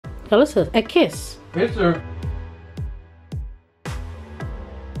So listen, a kiss. Yes, sir.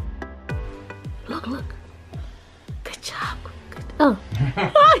 Look, look. Good job. Good. Oh.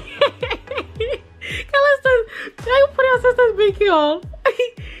 Listen, I put your sister's binky on.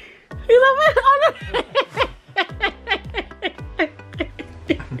 He's a bit on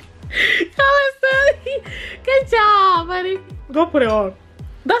Listen, good job, buddy. Go put it on.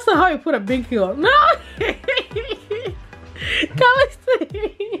 That's not how you put a binky on. No.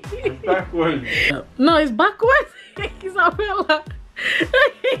 It's backwards. No, it's backwards. Isabella.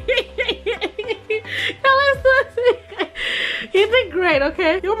 You did great,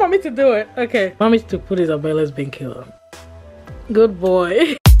 okay? You want mommy to do it? Okay. Mommy to put Isabella's binky on. Good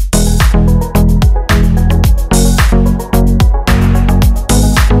boy.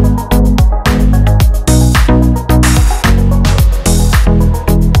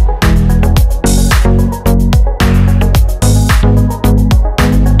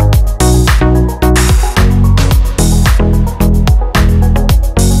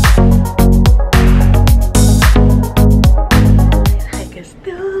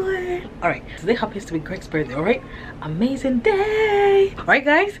 Today happens to be Greg's birthday, alright? Amazing day! Alright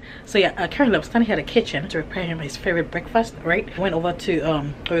guys, so yeah, currently I'm standing here at the kitchen to prepare him his favorite breakfast, right? I went over to,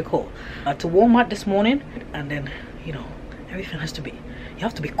 what do we call, to Walmart this morning, and then, you know, everything has to be, you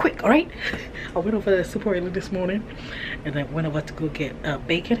have to be quick, alright? I went over there super early this morning, and then went over to go get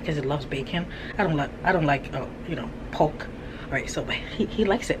bacon, because he loves bacon. I don't like, you know, pork. Right, so he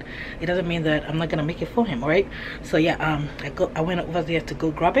likes it. It doesn't mean that I'm not gonna make it for him, all right? So yeah, I went over there to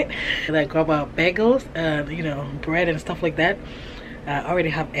go grab it, and I grab bagels, you know, bread and stuff like that. I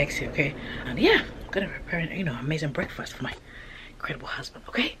already have eggs here, okay? And yeah, I'm gonna prepare, you know, amazing breakfast for my incredible husband,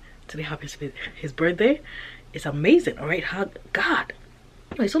 okay? Today happens to be his birthday. It's amazing, all right? How God,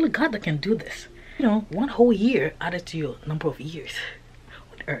 you know, it's only God that can do this. You know, one whole year added to your number of years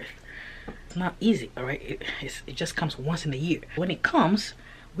on earth. It's not easy, all right? It just comes once in a year. When it comes,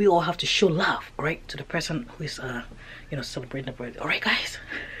 we all have to show love, all right, to the person who is you know, celebrating the birthday. All right guys,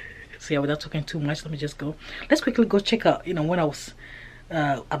 so yeah, without talking too much, let me just go. Let's quickly go check out, you know, when I was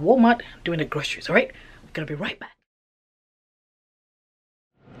at Walmart doing the groceries. All right, we're gonna be right back.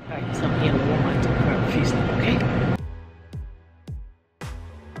 All right, so I'm here at Walmart to grab a few stuff, okay?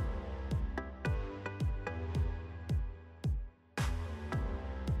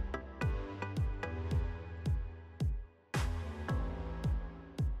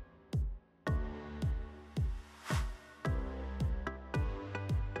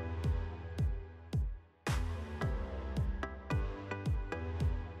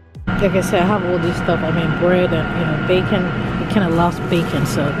 Like I said, I have all this stuff. I mean, bread and, you know, bacon. It kind of loves bacon,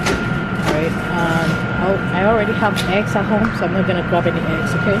 so all right. I already have eggs at home, so I'm not gonna grab any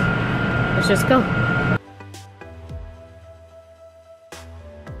eggs. Okay, let's just go.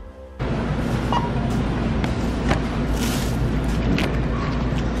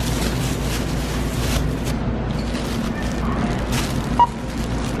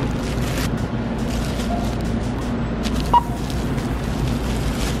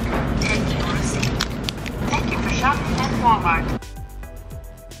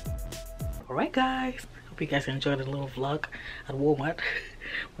 Alright guys, hope you guys enjoyed the little vlog at Walmart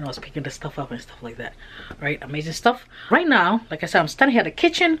when I was picking the stuff up and stuff like that. Alright, amazing stuff. Right now, like I said, I'm standing here at the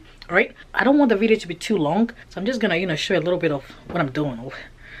kitchen. Alright, I don't want the video to be too long, so I'm just gonna, you know, show you a little bit of what I'm doing or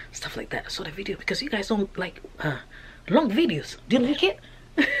stuff like that. So the video, because you guys don't like long videos. Do you like it?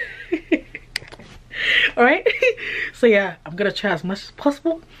 Alright, so yeah, I'm gonna try as much as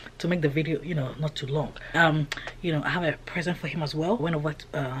possible to make the video, you know, not too long. You know, I have a present for him as well. I went over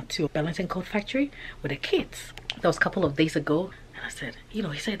to Bellington Coat Factory with the kids. That was a couple of days ago, and I said, you know,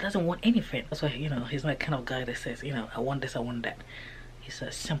 he said he doesn't want anything. That's why, you know, he's not the kind of guy that says, you know, I want this, I want that. He's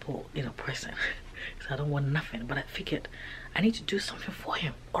a simple, you know, person. So I don't want nothing, but I figured I need to do something for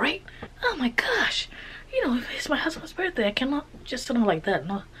him. All right? Oh my gosh, you know, if it's my husband's birthday, I cannot just sit on like that,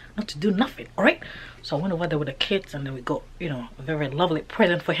 not to do nothing. All right? So I went over there with the kids, and then we got, you know, a very lovely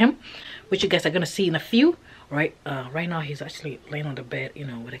present for him, which you guys are gonna see in a few. Right? Right now he's actually laying on the bed, you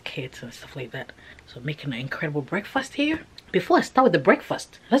know, with the kids and stuff like that. So making an incredible breakfast here. Before I start with the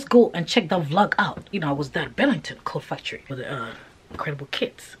breakfast, let's go and check that vlog out. You know, I was there at Bellington Coat Factory with the incredible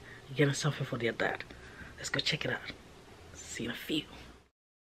kids getting something for their dad. Let's go check it out. See you in a few.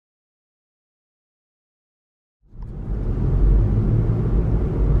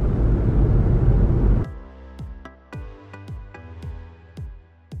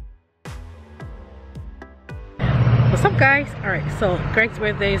 What's up guys? All right, so Greg's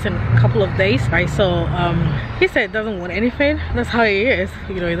birthday is in a couple of days, right? So he said he doesn't want anything. That's how he is,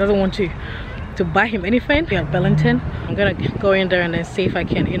 you know. He doesn't want to to buy him anything at Bellington. I'm gonna go in there and then see if I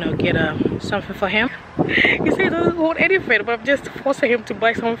can, you know, get something for him. He said he doesn't want anything, but I'm just forcing him to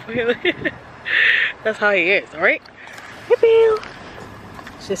buy something for him. That's how he is, alright? Hey Bill!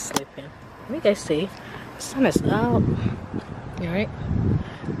 She's sleeping. Let me guys see. The sun is out. Alright?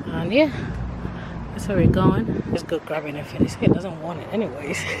 And yeah, that's where we're going. Let's go grab anything. He said he doesn't want it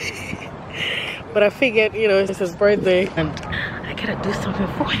anyways. But I figured, you know, it's his birthday and I gotta do something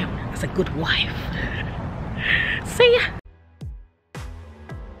for him as a good wife. See ya!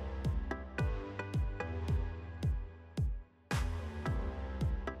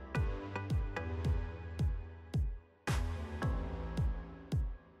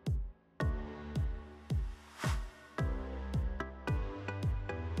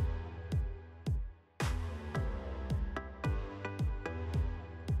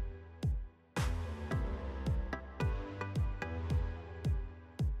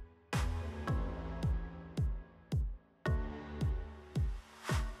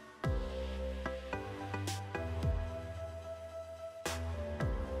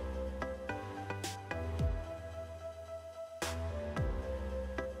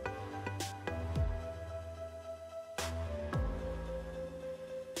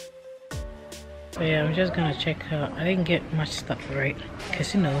 So yeah, I'm just gonna check out. I didn't get much stuff, right?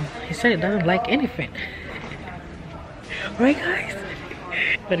 Because, you know, he said he doesn't like anything. Right, guys?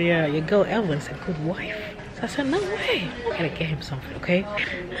 But yeah, your girl Evelyn's a good wife. So I said, no way. I gotta get him something, okay?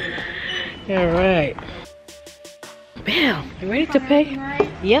 Yeah, right. Bill, you ready to pay?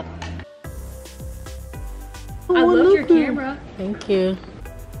 Yep. Oh, I love your camera. Thank you.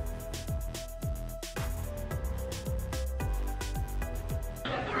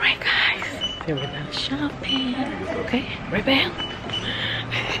 Alright, guys. So we're done shopping. Okay, right, Bill?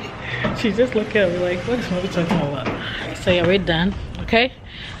 She just looked at me like, what is mommy talking about? So yeah, we're done. Okay?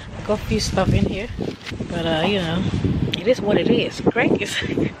 I got a few stuff in here. But you know, it is what it is. Greg is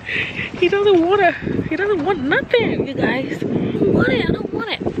he doesn't want nothing, you guys. I don't want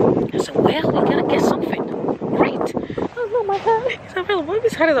it. I said, well, we gotta get something. Right. Oh my god. Isabel,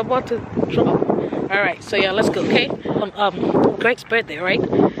 mommy's head is about to drop. Alright, so yeah, let's go, okay? Greg's birthday, right?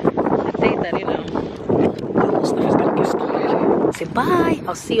 I think that, you know, all stuff is gonna get started. Say bye.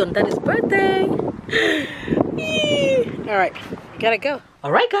 I'll see you on Daddy's birthday. Alright, gotta go.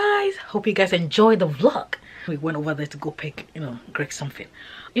 Alright guys, hope you guys enjoyed the vlog. We went over there to go pick, you know, Greg something.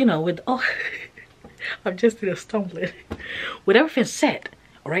 You know, with all I'm just, you know, stumbling. With everything set,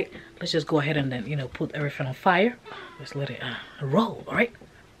 alright, let's just go ahead and then, you know, put everything on fire. Let's let it roll, alright?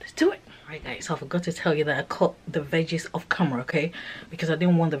 Let's do it. Alright guys, so I forgot to tell you that I cut the veggies off camera, okay? Because I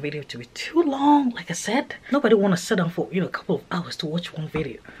didn't want the video to be too long. Like I said, nobody want to sit down for, you know, a couple of hours to watch one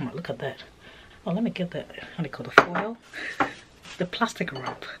video. Come on, look at that. Oh, let me get that, how do you call the foil? The plastic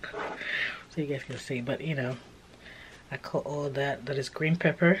wrap. So you guys can see, but you know, I cut all that. That is green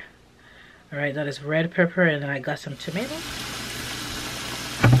pepper. Alright, that is red pepper, and then I got some tomatoes.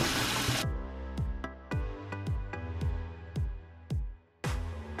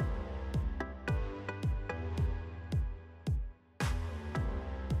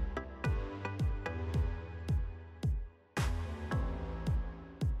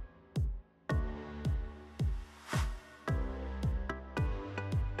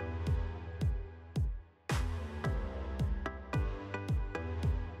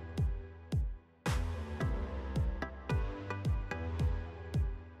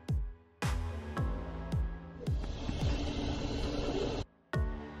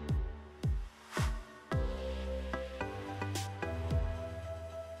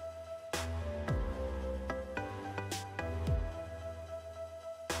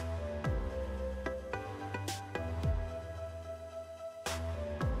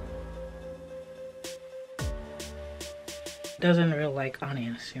 Doesn't really like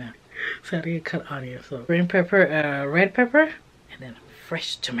onions, you know, so I didn't cut onions. So green pepper, red pepper, and then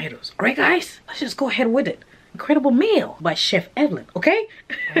fresh tomatoes. All right guys, let's just go ahead with it. Incredible meal by Chef Evelyn, okay?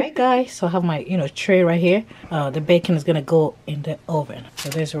 All right guys, so I have my, you know, tray right here. The bacon is gonna go in the oven. So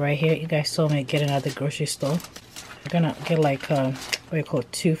this right here, you guys saw me getting at the grocery store. I'm gonna get like what do you call,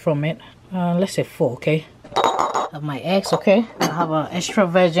 2 from it. Let's say 4, okay? I have my eggs, okay? I have an extra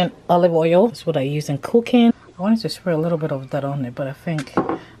virgin olive oil. That's what I use in cooking. I wanted to spray a little bit of that on it, but I think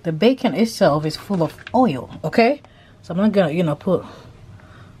the bacon itself is full of oil, okay? So I'm not gonna, you know, put,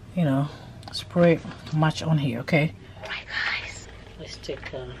 you know, spray much on here, okay? Alright guys, let's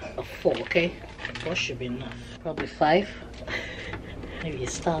take a 4, okay? 4 should be enough. Probably 5. Maybe you're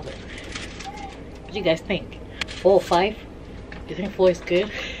starving. What do you guys think? 4 or 5? You think 4 is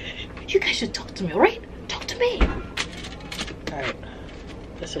good? You guys should talk to me, alright? Talk to me! Alright,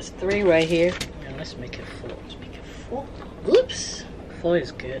 this is 3 right here. let's make it 4. Let's make it 4. Oops. 4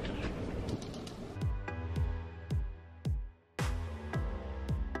 is good.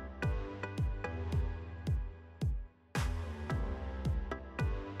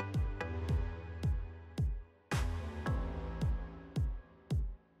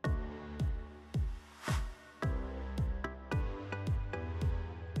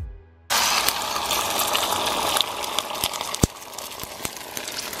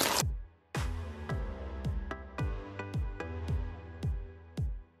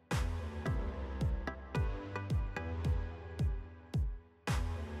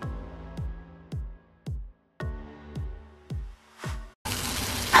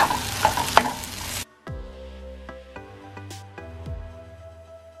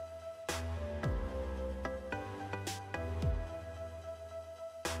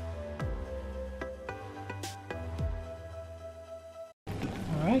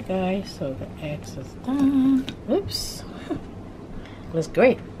 Alright guys, so the eggs is done. Oops. Looks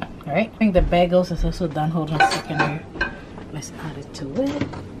great. Alright, I think the bagels is also done. Hold on a second here. Let's add it to it.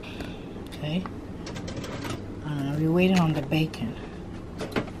 Okay. We're waiting on the bacon.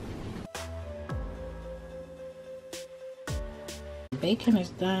 Bacon is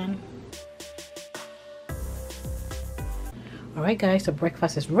done. Alright guys, the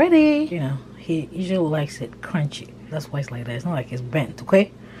breakfast is ready. You know, he usually likes it crunchy. That's why it's like that. It's not like it's bent,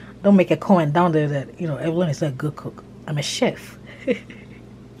 okay? Don't make a comment down there that, you know, Evelyn is a good cook. I'm a chef.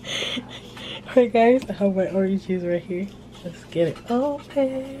 Alright guys, I have my orange juice right here. Let's get it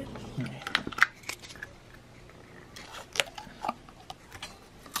open.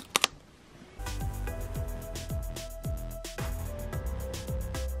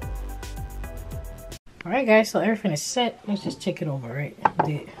 Alright guys, so everything is set. Let's just check it over, right?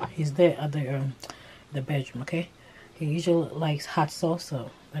 He's there at the bedroom, okay? He usually likes hot sauce,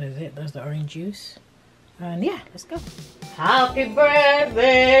 so that is it. There's the orange juice. And yeah, let's go. Happy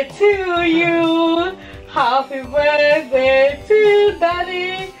birthday to you. Happy birthday to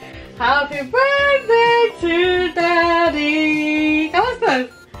Daddy. Happy birthday to Daddy. Come on, son.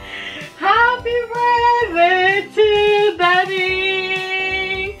 Happy birthday to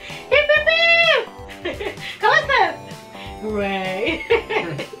Daddy. Hip hip hip. Come on, son. Right.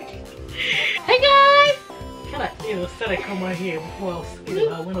 Hey guys. Kind of, you know, set a camera here before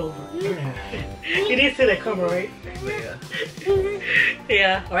I went over. You didn't see the camera, right? Yeah.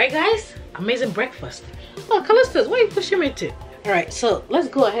 Yeah. Alright guys, amazing breakfast. Oh, Callistus, what are you pushing me to? Alright, so let's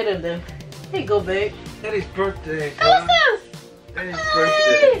go ahead and then, here you go, babe. Daddy's birthday. Callistus! Daddy's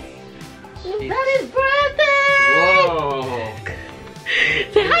birthday. Daddy's birthday! Whoa.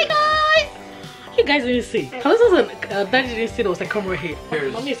 Say hi guys! You guys didn't see. Callistus and Daddy didn't see there was a camera here.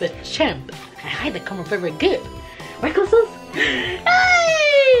 Mommy is a champ. I hide the camera very good. Right, Callistus?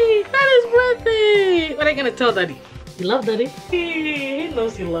 Hey! Daddy's birthday! What are you gonna tell Daddy? You love Daddy? He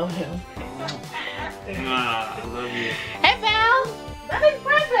knows you love him. I love you. Hey, Belle! Daddy's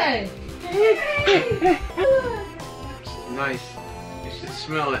birthday! Nice. You should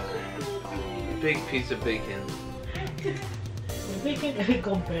smell it. Big piece of bacon. Bacon and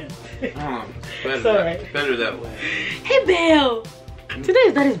go bent. Oh, better, Sorry. Better that way. Hey, Belle! Today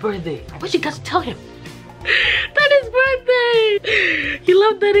is Daddy's birthday. What you got to tell him? Daddy's birthday! You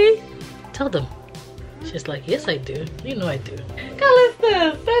love Daddy? Tell them. She's like, yes I do. You know I do.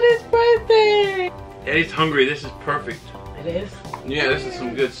 Callistus, Daddy's birthday! Daddy's hungry. This is perfect. It is? Yeah, this is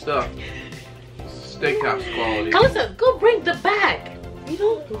some good stuff. Steakhouse quality. Callistus, go bring the bag. You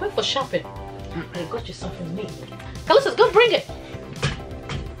know, we went for shopping. I got you something neat. Callistus, go bring it.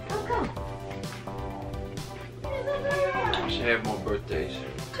 Come. I should have more birthdays.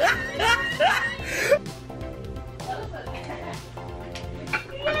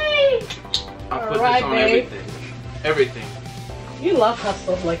 Yay! I'll put Alright, this on babe. everything. Everything. You love hot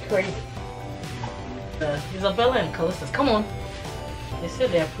stuff like crazy. Isabella and Callistus, come on. They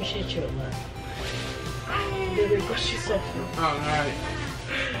said they appreciate you a lot. They got you something. Alright.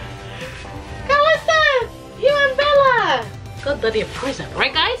 Callistus! You and Bella! Got Daddy a present,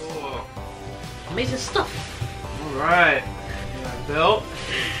 right guys? Whoa. Amazing stuff. Alright. Belt.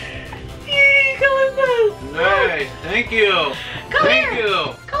 Yay, Callistus! Nice. Thank you. Come Thank here.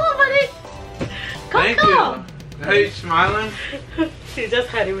 you. Come on, buddy. Thank you. Hey, smiling. She just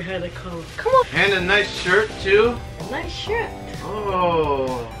had it behind the cover. Come on. And a nice shirt too. A nice shirt.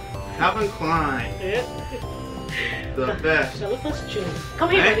 Oh, Calvin Klein. Yeah. The best. Callistus choose. Come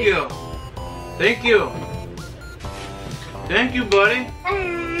here, Thank buddy. you. Thank you. Thank you, buddy.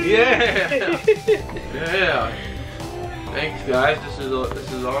 Yeah. Yeah. Thanks, guys.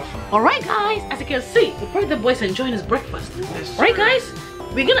 This is awesome. All right, guys. As you can see, the birthday boy's enjoying his breakfast. Yes, Right, sir. guys?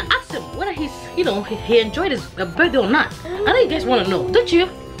 we're gonna ask him whether he's, you know, he enjoyed his birthday or not. I know you guys want to know, don't you?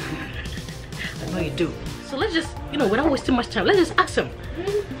 I know you do. So let's just, you know, without wasting much time, let's just ask him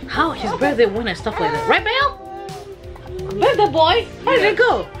how his birthday went and stuff like that. Right, Belle? Birthday boy, how did it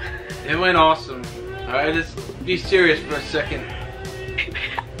go? It went awesome. Alright, let's be serious for a second.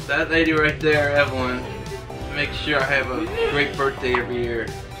 That lady right there, Evelyn, makes sure I have a great birthday every year.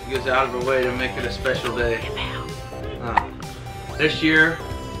 She goes out of her way to make it a special day. This year,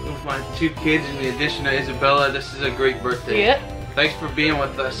 with my 2 kids and the addition of Isabella, this is a great birthday. Yeah. Thanks for being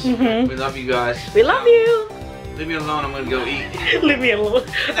with us. We love you guys. We love you. Leave me alone, I'm gonna go eat. Leave me alone.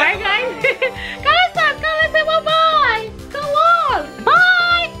 Alright guys. Guys, let's say bye-bye. Come on.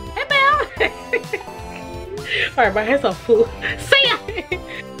 Bye. Hey, Belle. Alright, my hands are full.